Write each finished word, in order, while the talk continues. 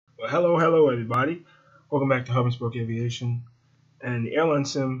Well, hello, everybody. Welcome back to Hub and Spoke Aviation and the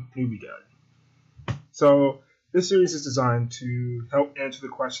Airlinesim Newbie Guide. So, this series is designed to help answer the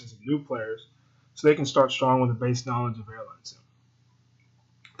questions of new players so they can start strong with a base knowledge of Airlinesim.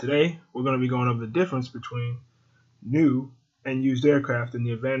 Today, we're going to be going over the difference between new and used aircraft and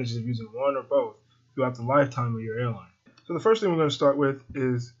the advantages of using one or both throughout the lifetime of your airline. So, the first thing we're going to start with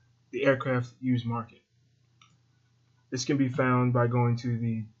is the aircraft used market. This can be found by going to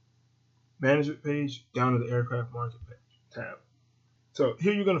the management page down to the aircraft market tab. So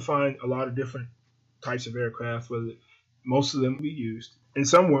here you're going to find a lot of different types of aircraft, whether most of them will be used. In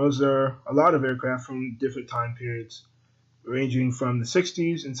some worlds, there are a lot of aircraft from different time periods, ranging from the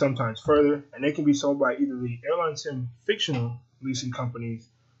 60s and sometimes further, and they can be sold by either the Airlinesim fictional leasing companies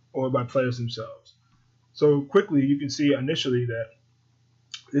or by players themselves. So quickly, you can see initially that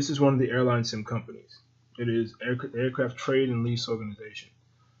this is one of the Airlinesim companies. It is Aircraft Trade and Lease Organization,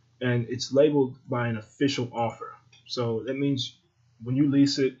 and it's labeled by an official offer. So that means when you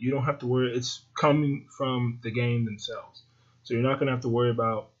lease it, you don't have to worry. It's coming from the game themselves. So you're not going to have to worry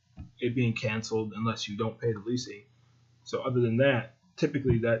about it being canceled unless you don't pay the leasing. So other than that,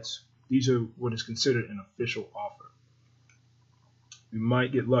 typically these are what is considered an official offer. You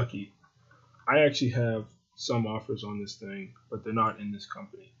might get lucky. I actually have some offers on this thing, but they're not in this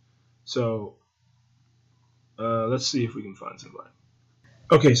company. So let's see if we can find somebody.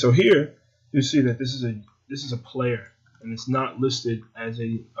 Okay, so here you see that this is a player, and it's not listed as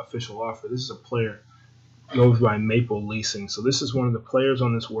a official offer. This is a player. It goes by Maple Leasing. So this is one of the players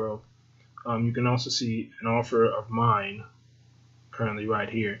on this world. You can also see an offer of mine currently right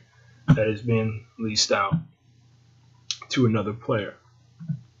here that is being leased out to another player.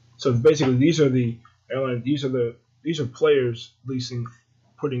 So basically, these are the airline. These are players leasing,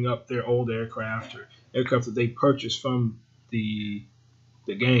 putting up their old aircraft or aircraft that they purchased from the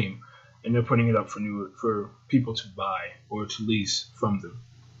game, and they're putting it up for people to buy or to lease from them.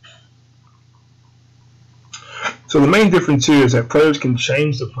 So the main difference here is that players can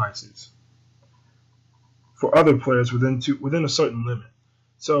change the prices for other players within a certain limit.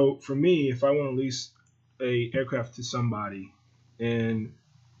 So for me, if I want to lease a aircraft to somebody in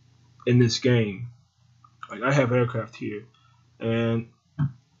this game, like I have aircraft here, and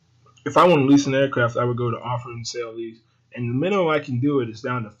if I want to lease an aircraft, I would go to offer and sale lease. And the minimum I can do it is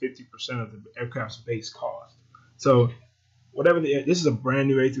down to 50% of the aircraft's base cost. So this is a brand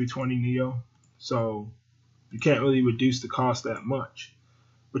new A320neo, so you can't really reduce the cost that much.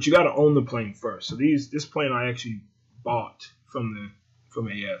 But you got to own the plane first. So this plane I actually bought from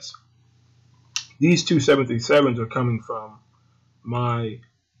AS. These two 737s are coming from my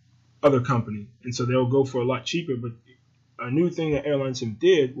other company, and so they'll go for a lot cheaper. But a new thing that Airlinesim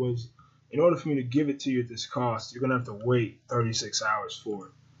did was, in order for me to give it to you at this cost, you're going to have to wait 36 hours for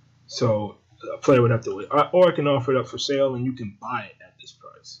it. So a player would have to wait. Or I can offer it up for sale and you can buy it at this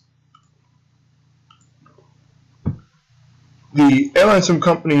price. The Airlinesim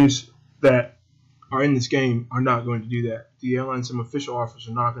companies that are in this game are not going to do that. The Airlinesim official offers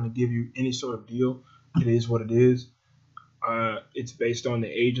are not going to give you any sort of deal. It is what it is. It's based on the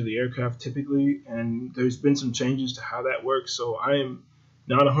age of the aircraft typically, and there's been some changes to how that works. So I am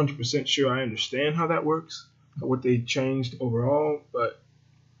not 100% sure I understand how that works, what they changed overall, but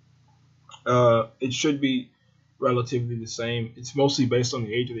it should be relatively the same. It's mostly based on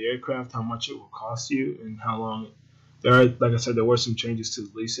the age of the aircraft, how much it will cost you, and how long. Like I said, there were some changes to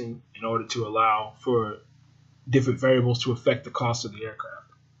the leasing in order to allow for different variables to affect the cost of the aircraft.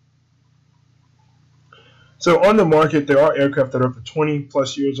 So on the market, there are aircraft that are up to 20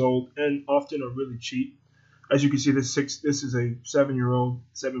 plus years old and often are really cheap. As you can see, this is a 7-year-old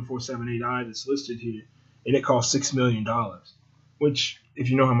 747-8i that's listed here, and it costs $6 million, which, if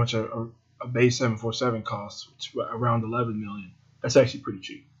you know how much a base 747 costs, it's around $11 million. That's actually pretty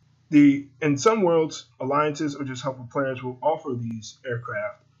cheap. In some worlds, alliances or just helpful players will offer these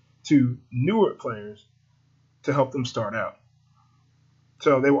aircraft to newer players to help them start out.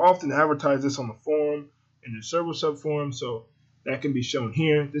 So they will often advertise this on the forum, in the server subforum, so that can be shown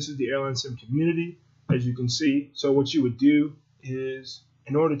here. This is the Airlinesim community, as you can see. So what you would do is,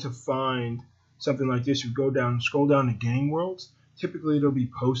 in order to find something like this, you go down, scroll down to game worlds. Typically, it'll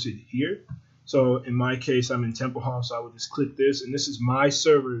be posted here. So in my case, I'm in Temple Hall, so I would just click this, and this is my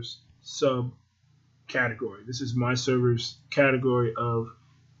server's subcategory. This is my server's category of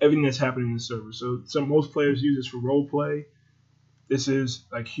everything that's happening in the server. So most players use this for role play. This is,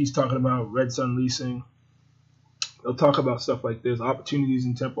 like he's talking about, Red Sun Leasing. They'll talk about stuff like this, opportunities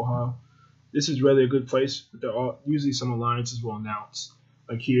in Temple Hall. This is really a good place, but there are usually some alliances will announce.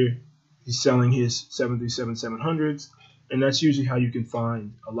 Like here, he's selling his 737-700s, and that's usually how you can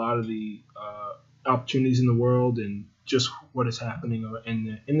find a lot of the opportunities in the world and just what is happening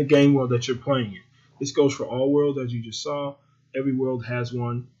in the game world that you're playing in. This goes for all worlds, as you just saw. Every world has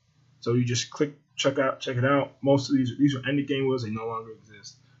one, so you just click check it out. Most of these are ended game worlds; they no longer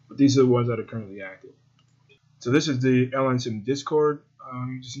exist, but these are the ones that are currently active. So this is the Airlinesim Discord.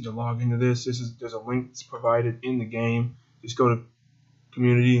 You just need to log into this. There's a link that's provided in the game. Just go to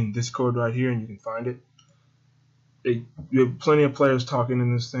community and Discord right here, and you can find it. You have plenty of players talking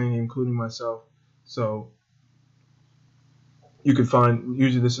in this thing, including myself. So you can find.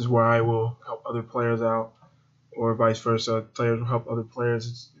 Usually, this is where I will help other players out, or vice versa. Players will help other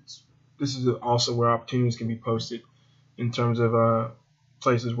players. This is also where opportunities can be posted in terms of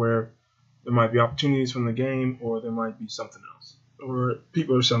places where there might be opportunities from the game, or there might be something else, or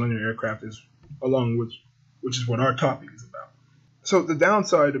people are selling their aircraft which is what our topic is about. So the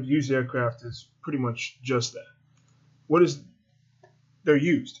downside of used aircraft is pretty much just that. They're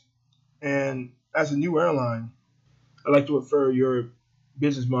used, and as a new airline, I like to refer your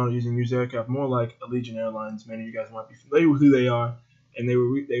business model using used aircraft more like Allegiant Airlines. Many of you guys might be familiar with who they are, and they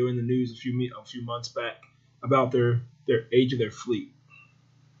were in the news a few months back about their age of their fleet.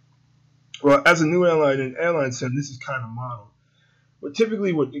 Well, as a new airline in Airlinesim, this is kind of modeled. But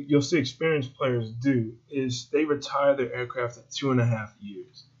typically, what you'll see experienced players do is they retire their aircraft at 2.5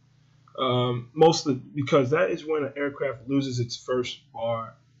 years. Mostly because that is when an aircraft loses its first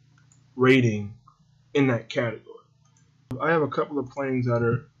bar rating in that category. I have a couple of planes that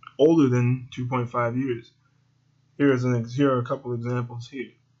are older than 2.5 years. Here are a couple examples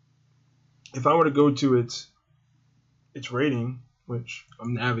here. If I were to go to its rating, which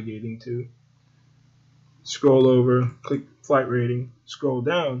I'm navigating to, scroll over, click flight rating, scroll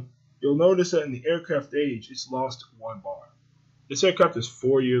down, you'll notice that in the aircraft age, it's lost 1 bar. This aircraft is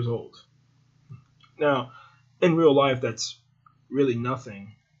 4 years old. Now, in real life, that's really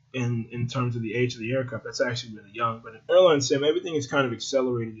nothing in terms of the age of the aircraft. That's actually really young. But in Airlinesim, everything is kind of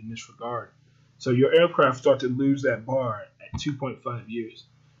accelerated in this regard. So your aircraft start to lose that bar at 2.5 years.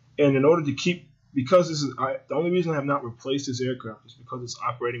 And in order to keep, because the only reason I have not replaced this aircraft is because it's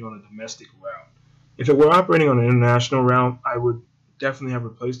operating on a domestic route. If it were operating on an international route, I would definitely have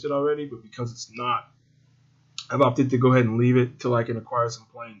replaced it already. But because it's not, I've opted to go ahead and leave it till I can acquire some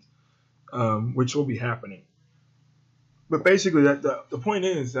planes, which will be happening. But basically, the point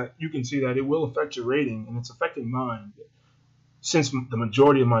is that you can see that it will affect your rating, and it's affecting mine. Since the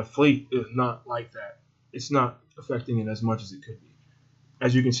majority of my fleet is not like that, it's not affecting it as much as it could be.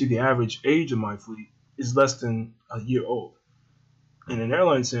 As you can see, the average age of my fleet is less than a year old. And in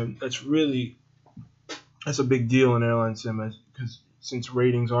Airlinesim, that's a big deal in Airlinesim, because since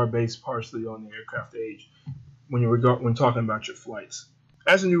ratings are based partially on the aircraft age when talking about your flights.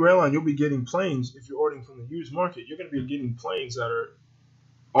 As a new airline, you'll be getting planes. If you're ordering from the used market, you're going to be getting planes that are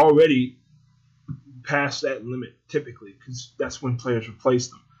already past that limit, typically, because that's when players replace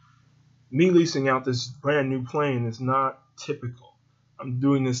them. Me leasing out this brand new plane is not typical. I'm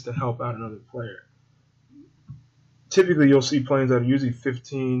doing this to help out another player. Typically, you'll see planes that are usually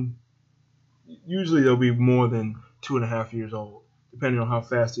 15. Usually, they'll be more than 2.5 years old, depending on how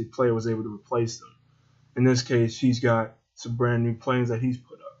fast the player was able to replace them. In this case, he's got some brand new planes that he's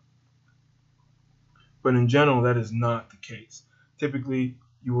put up. But in general, that is not the case. Typically,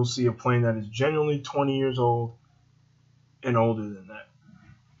 you will see a plane that is generally 20 years old and older than that.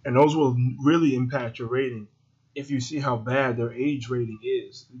 And those will really impact your rating if you see how bad their age rating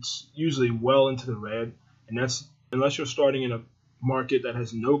is. It's usually well into the red, and that's unless you're starting in a market that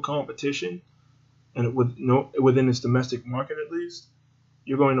has no competition, and within its domestic market at least,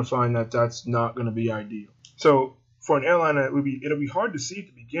 you're going to find that that's not going to be ideal. So for an airline, it'll be hard to see at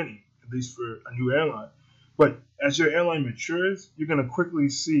the beginning, at least for a new airline. But as your airline matures, you're going to quickly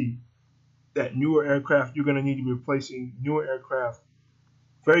see that newer aircraft, you're going to need to be replacing newer aircraft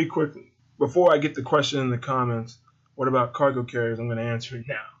very quickly. Before I get the question in the comments, what about cargo carriers? I'm going to answer it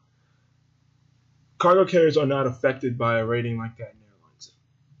now. Cargo carriers are not affected by a rating like that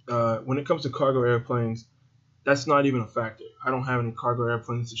in airlines. When it comes to cargo airplanes, that's not even a factor. I don't have any cargo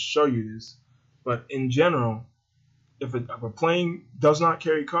airplanes to show you this. But in general, if a plane does not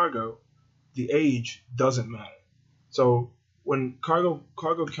carry cargo, the age doesn't matter. So when cargo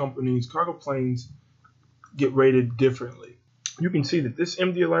planes get rated differently, you can see that this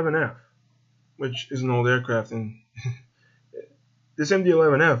MD-11F, which is an old aircraft, and this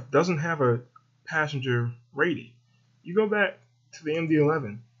MD-11F doesn't have a passenger rating. You go back to the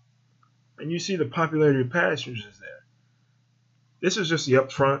MD-11, and you see the popularity of passengers there. This is just the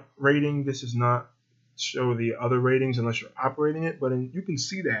upfront rating. This does not show the other ratings unless you're operating it, but you can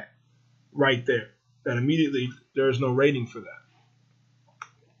see that right there. that immediately there is no rating for that,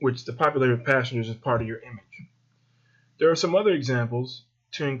 which the popularity of passengers is part of your image. There are some other examples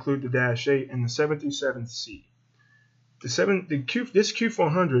to include the Dash 8 and the 737C. This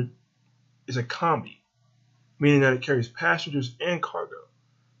Q400 is a combi, meaning that it carries passengers and cargo,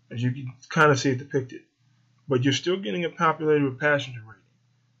 as you can kind of see it depicted. But you're still getting a populated with passenger rating.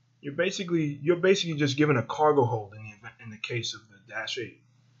 You're basically just given a cargo hold in the case of the Dash 8.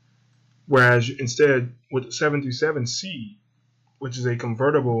 Whereas instead with the 737C, which is a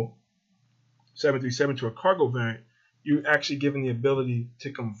convertible 737 to a cargo variant, you're actually given the ability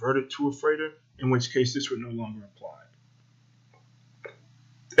to convert it to a freighter, in which case this would no longer apply.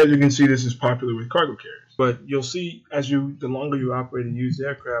 As you can see, this is popular with cargo carriers. But you'll see the longer you operate a used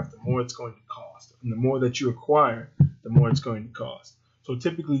aircraft, the more it's going to cost. And the more that you acquire, the more it's going to cost. So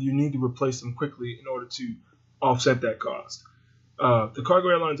typically you need to replace them quickly in order to offset that cost. The cargo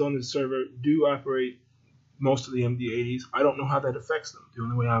airlines on this server do operate most of the MD-80s. I don't know how that affects them. The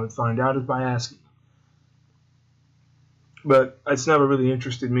only way I would find out is by asking them. But it's never really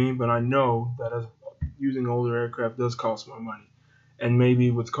interested me, but I know that using older aircraft does cost more money. And maybe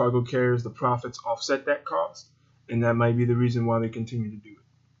with cargo carriers, the profits offset that cost, and that might be the reason why they continue to do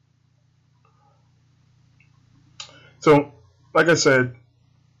it. So, like I said,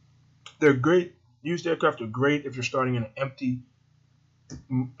 they're great. Used aircraft are great if you're starting in an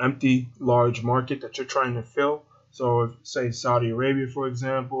empty large market that you're trying to fill. So, if, say Saudi Arabia, for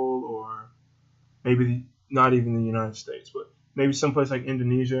example, or maybe not even the United States, but maybe someplace like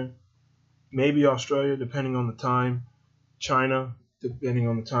Indonesia, maybe Australia, depending on the time, China, depending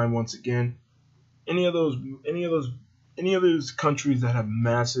on the time once again. Any of those countries that have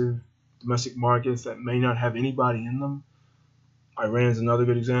massive domestic markets that may not have anybody in them, Iran is another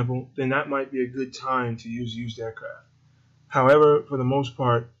good example, then that might be a good time to use used aircraft. However, for the most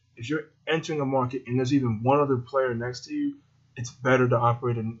part, if you're entering a market and there's even one other player next to you, it's better to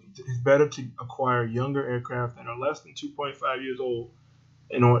acquire younger aircraft that are less than 2.5 years old,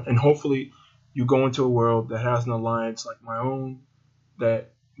 and hopefully you go into a world that has an alliance like my own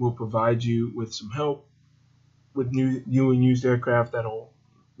that will provide you with some help with new and used aircraft at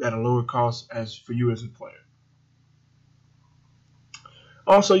a lower cost as for you as a player.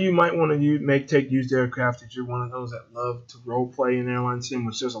 Also, you might want to take used aircraft if you're one of those that love to role play in airline sim,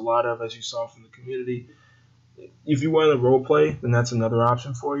 which there's a lot of, as you saw from the community. If you want to role play, then that's another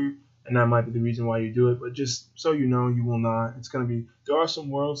option for you, and that might be the reason why you do it. But just so you know, you will not. There are some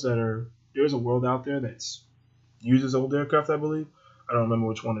worlds there's a world out there that uses old aircraft, I believe. I don't remember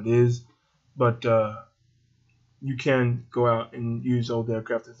which one it is, but you can go out and use old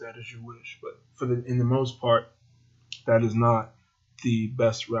aircraft as you wish. But in the most part, that is not the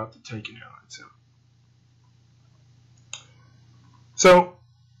best route to take in airline sim. So,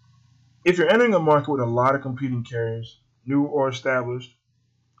 if you're entering a market with a lot of competing carriers, new or established,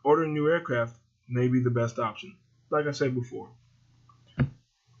 ordering new aircraft may be the best option, like I said before.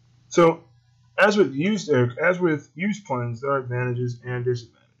 So, as with used planes, there are advantages and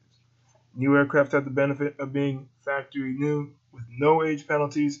disadvantages. New aircraft have the benefit of being factory new with no age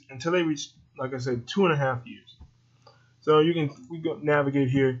penalties until they reach, like I said, 2.5 years. So we go navigate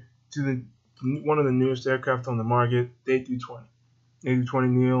here to one of the newest aircraft on the market, the A320.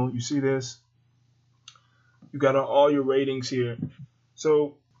 A320neo, you see this? You got all your ratings here.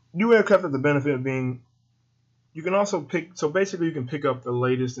 So new aircraft have the benefit of being, you can also basically you can pick up the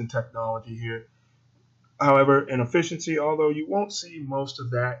latest in technology here. However, in efficiency, although you won't see most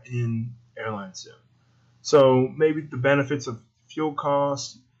of that in airline sim. So maybe the benefits of fuel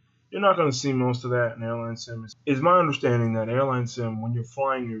costs, you're not going to see most of that in airline sim. It's my understanding that airline sim, when you're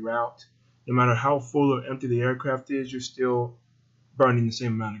flying your route, no matter how full or empty the aircraft is, you're still burning the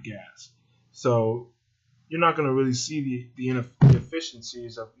same amount of gas. So you're not going to really see the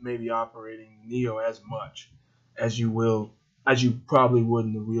inefficiencies of maybe operating Neo as much as you probably would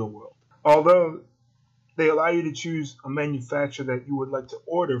in the real world. Although they allow you to choose a manufacturer that you would like to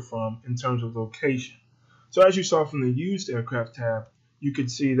order from in terms of location. So as you saw from the used aircraft tab, you could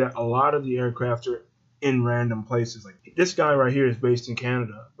see that a lot of the aircraft are in random places. Like this guy right here is based in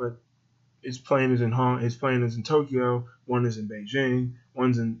Canada, but his plane is in Tokyo, one is in Beijing,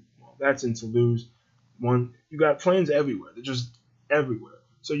 that's in Toulouse. You got planes everywhere. They're just everywhere.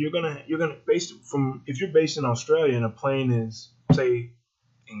 So you're gonna if you're based in Australia and a plane is, say,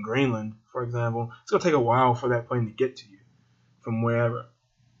 in Greenland, for example, it's gonna take a while for that plane to get to you from wherever.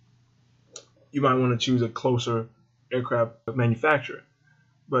 You might want to choose a closer aircraft manufacturer,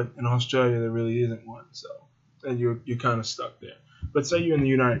 but in Australia there really isn't one, so then you're kind of stuck there. But say you're in the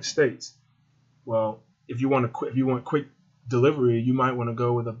United States, well, if you want quick delivery, you might want to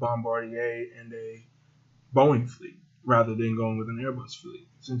go with a Bombardier and a Boeing fleet rather than going with an Airbus fleet,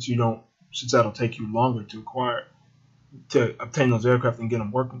 since that'll take you longer to obtain those aircraft and get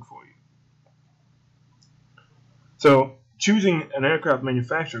them working for you. So choosing an aircraft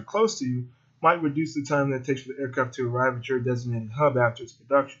manufacturer close to you might reduce the time that it takes for the aircraft to arrive at your designated hub after its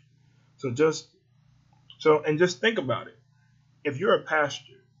production. Just think about it. If you're a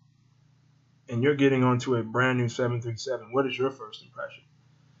passenger and you're getting onto a brand new 737, what is your first impression?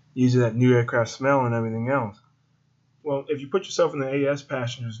 Usually that new aircraft smell and everything else. Well, if you put yourself in the AS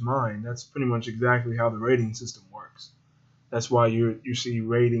passenger's mind, that's pretty much exactly how the rating system works. That's why you see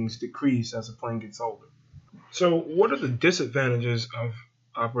ratings decrease as the plane gets older. So what are the disadvantages of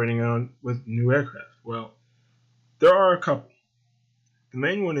operating with new aircraft? Well, there are a couple. The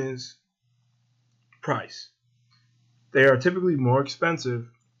main one is price. They are typically more expensive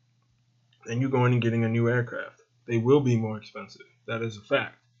than you going and getting a new aircraft. They will be more expensive. That is a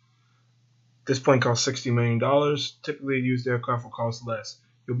fact. This plane costs $60 million. Typically, a used aircraft will cost less.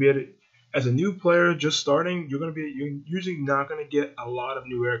 You'll be as a new player just starting, you're usually not going to get a lot of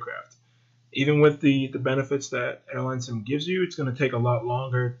new aircraft. Even with the benefits that Airlinesim gives you, it's going to take a lot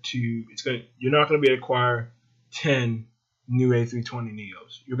longer you're not going to be able to acquire 10 new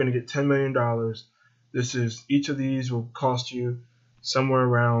A320neos. You're going to get $10 million. Each of these will cost you somewhere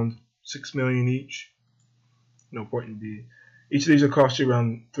around $6 million each. No point in B. Each of these will cost you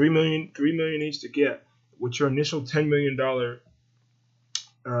around $3 million each to get. With your initial $10 million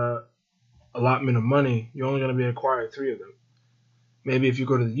allotment of money, you're only going to be able to acquire 3 of them. Maybe if you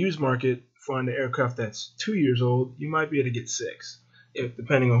go to the used market, find an aircraft that's 2 years old, you might be able to get 6,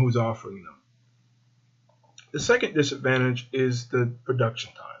 depending on who's offering them. The second disadvantage is the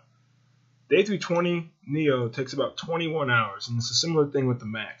production time. The A320neo takes about 21 hours, and it's a similar thing with the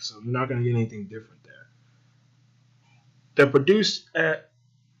MAX, so you're not going to get anything different there. They're produced at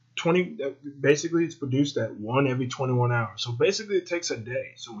basically it's produced at 1 every 21 hours. So basically it takes a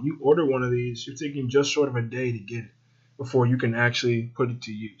day. So when you order one of these, you're taking just short of a day to get it before you can actually put it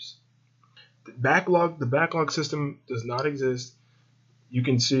to use. The backlog system does not exist. You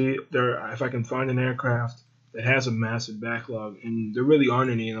can see there, if I can find an aircraft that has a massive backlog, and there really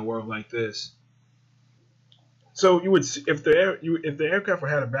aren't any in a world like this. So you would see, if the aircraft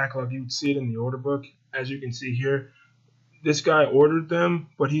had a backlog, you would see it in the order book. As you can see here, this guy ordered them,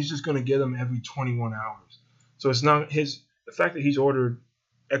 but he's just going to get them every 21 hours. So it's not the fact that he's ordered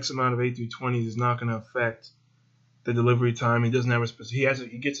X amount of A320s is not going to affect the delivery time. He doesn't have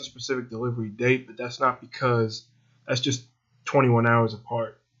he gets a specific delivery date, but that's not because that's just 21 hours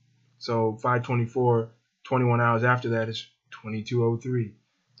apart. So 5/24, 21 hours after that is 22/03.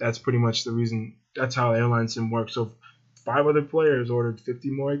 That's pretty much the reason. That's how Airlinesim works. So if 5 other players ordered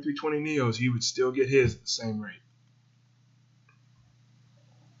 50 more A320neos, he would still get his at the same rate.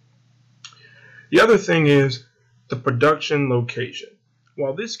 The other thing is the production location.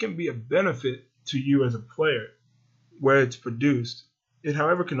 While this can be a benefit to you as a player where it's produced, it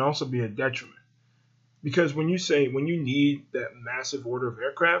however can also be a detriment. Because when you need that massive order of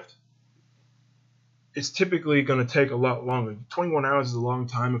aircraft, it's typically going to take a lot longer. 21 hours is a long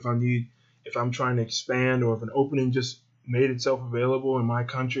time if I'm trying to expand, or if an opening just made itself available in my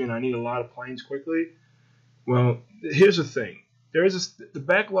country and I need a lot of planes quickly. Well, here's the thing. The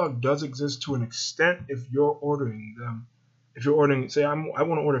backlog does exist to an extent if you're ordering them. If you're ordering, say I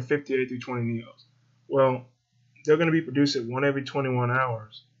want to order 50 A320neos. Well, they're going to be produced at 1 every 21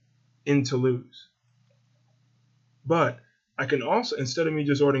 hours in Toulouse. But I can also, instead of me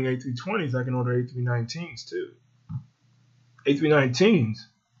just ordering A320s, I can order A319s too. A319s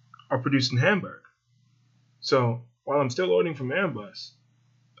are produced in Hamburg. So while I'm still ordering from Airbus,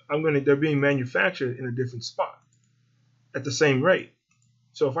 they're being manufactured in a different spot at the same rate.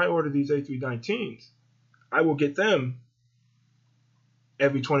 So if I order these A319s, I will get them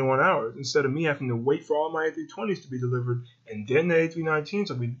every 21 hours instead of me having to wait for all my A320s to be delivered and then the A319s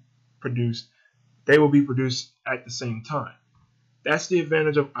will be produced. They will be produced at the same time. That's the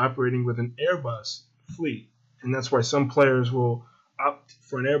advantage of operating with an Airbus fleet, and that's why some players will opt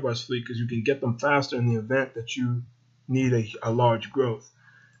for an Airbus fleet, because you can get them faster in the event that you need a large growth.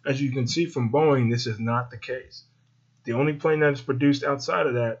 As you can see from Boeing, this is not the case. The only plane that is produced outside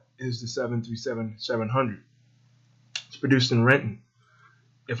of that is the 737-700. It's produced in Renton.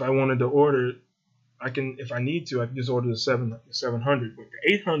 If I wanted to order, if I need to, I can just order the 700. But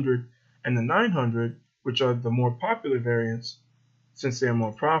the 800 and the 900, which are the more popular variants, since they are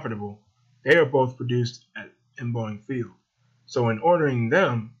more profitable, they are both produced in Boeing Field. So in ordering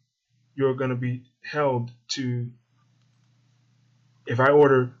them, you're going to be held to, if I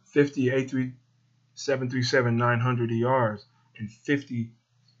order 50 737-900 ERs and 50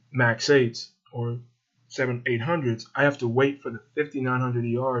 MAX 8s, or 800s, I have to wait for the 5900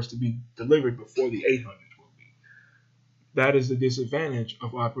 ERs to be delivered before the 800s will be. That is the disadvantage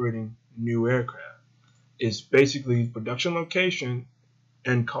of operating new aircraft. It's basically production location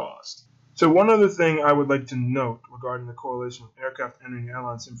and cost. So one other thing I would like to note regarding the correlation of aircraft entering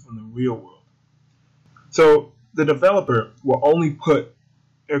Airlinesim from the real world. So the developer will only put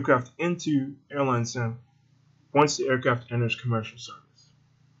aircraft into Airlinesim once the aircraft enters commercial service.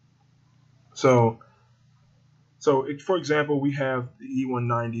 So for example, we have the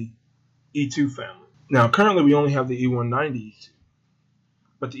E190 E2 family. Now, currently we only have the E190 E2,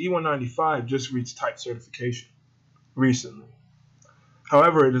 but the E195 just reached type certification recently.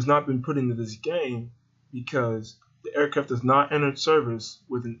 However, it has not been put into this game because the aircraft has not entered service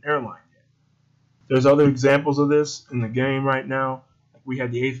with an airline yet. There's other examples of this in the game right now. Like we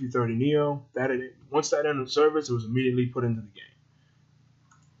had the A330neo. Once that entered service, it was immediately put into the game.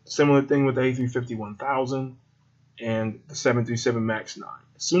 Similar thing with the A350-1000 and the 737 MAX 9.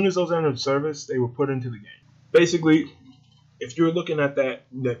 As soon as those entered service, they were put into the game. Basically, if you're looking at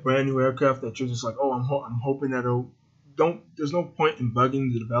that brand new aircraft that you're just like, oh, I'm hoping that there's no point in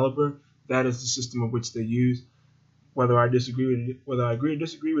bugging the developer. That is the system of which they use. Whether I agree or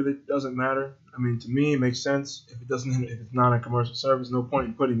disagree with it, doesn't matter. I mean, to me, it makes sense. If it's not a commercial service, no point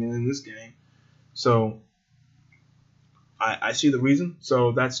in putting it in this game. So I see the reason.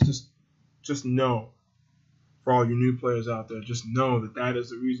 So that's just know, for all you new players out there, just know that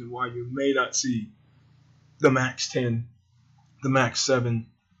is the reason why you may not see the MAX 10, the MAX 7,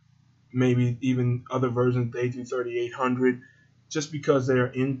 maybe even other versions, the A330-800. Just because they're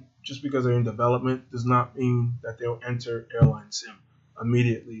in development does not mean that they'll enter Airlinesim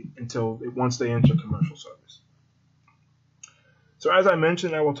immediately once they enter commercial service. So as I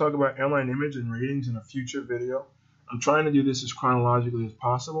mentioned, I will talk about airline image and ratings in a future video. I'm trying to do this as chronologically as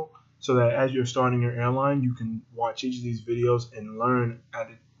possible so that as you're starting your airline, you can watch each of these videos and learn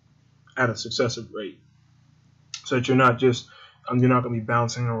at a successive rate, so that you're not going to be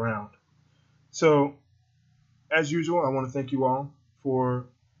bouncing around. So as usual, I want to thank you all for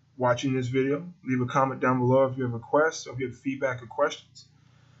watching this video. Leave a comment down below if you have requests or if you have feedback or questions.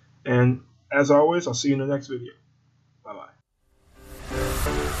 And as always, I'll see you in the next video. Bye-bye.